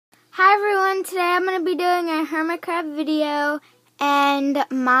Hi everyone, today I'm going to be doing a hermit crab video and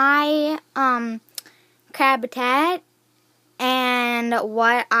my crab habitat and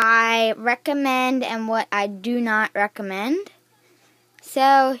what I recommend and what I do not recommend.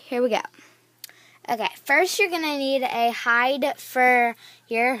 So here we go. Okay, first you're going to need a hide for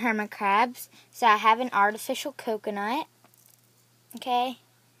your hermit crabs. So I have an artificial coconut. Okay,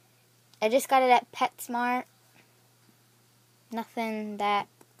 I just got it at PetSmart. Nothing that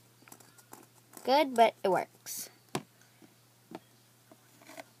good, but it works.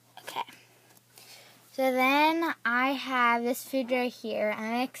 Okay. So then I have this food right here.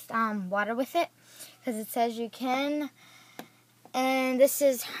 I mixed water with it because it says you can. And this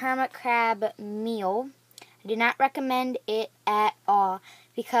is hermit crab meal. I do not recommend it at all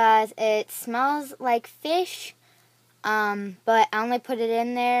because it smells like fish. But I only put it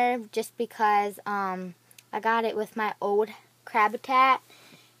in there just because I got it with my old crab habitat.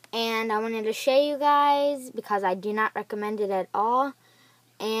 And I wanted to show you guys because I do not recommend it at all.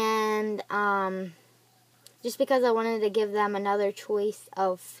 And just because I wanted to give them another choice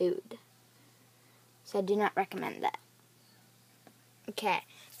of food. So I do not recommend that. Okay,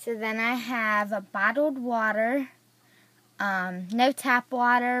 so then I have a bottled water. No tap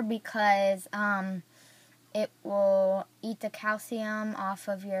water because it will eat the calcium off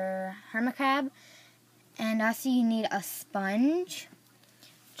of your hermit crab. And also you need a sponge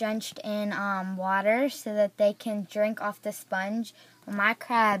drenched in water so that they can drink off the sponge. Well, my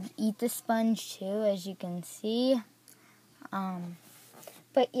crabs eat the sponge too, as you can see.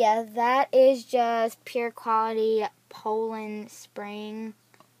 But yeah, that is just pure quality Poland Spring.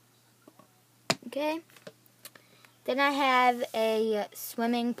 Okay. Then I have a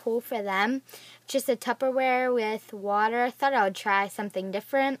swimming pool for them. Just a Tupperware with water. I thought I would try something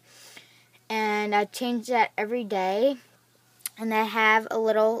different. And I change that every day. And I have a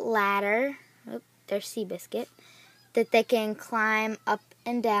little ladder, there's Seabiscuit, that they can climb up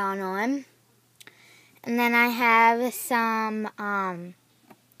and down on. And then I have some,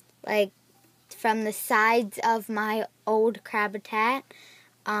 like, from the sides of my old crab habitat,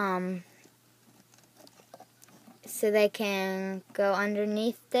 so they can go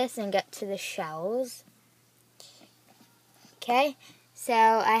underneath this and get to the shells. Okay, so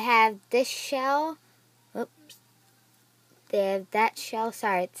I have this shell. Oops. They have that shell,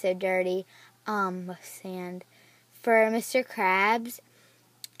 sorry it's so dirty, with sand, for Mr. Crabs.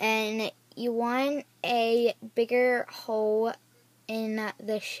 And you want a bigger hole in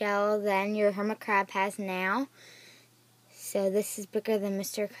the shell than your hermit crab has now. So this is bigger than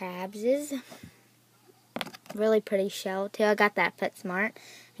Mr. Crabs's. Really pretty shell too. I got that at PetSmart.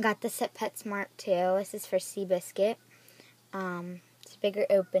 I got this at PetSmart too. This is for Seabiscuit. It's a bigger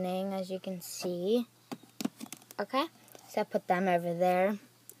opening, as you can see. Okay. So I put them over there.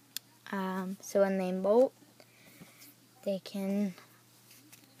 So when they molt, they can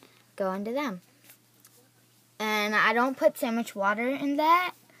go into them. And I don't put so much water in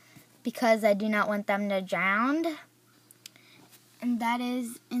that because I do not want them to drown. And that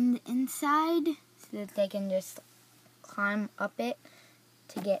is in the inside so that they can just climb up it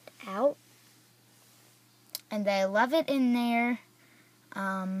to get out. And they love it in there.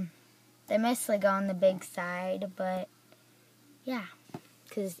 They mostly go on the big side, but yeah,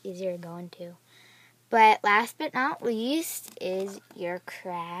 because it's easier going to. But last but not least is your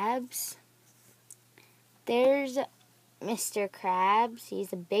crabs. There's Mr. Crabs.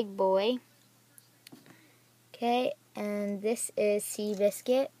 He's a big boy. Okay, and this is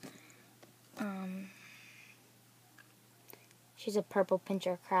Seabiscuit. She's a purple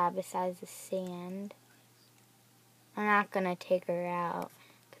pincher crab besides the sand. I'm not going to take her out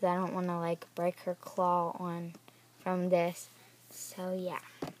because I don't want to like break her claw on from this. So yeah.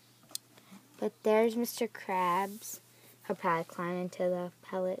 But there's Mr. Crabs. He'll probably climb into the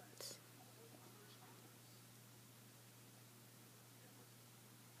pellets.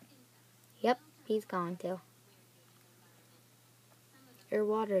 Yep, he's going to. Your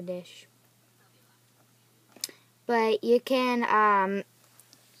water dish. But you can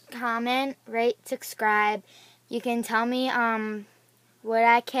comment, rate, subscribe. You can tell me what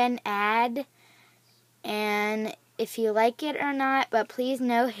I can add and if you like it or not, but please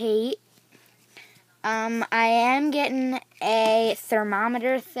no hate. I am getting a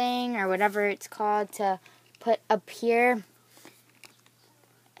thermometer thing or whatever it's called to put up here.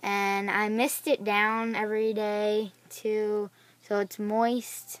 And I mist it down every day too, so it's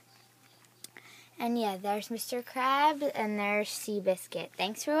moist. And yeah, there's Mr. Crab and there's Seabiscuit.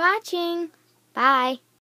 Thanks for watching. Bye.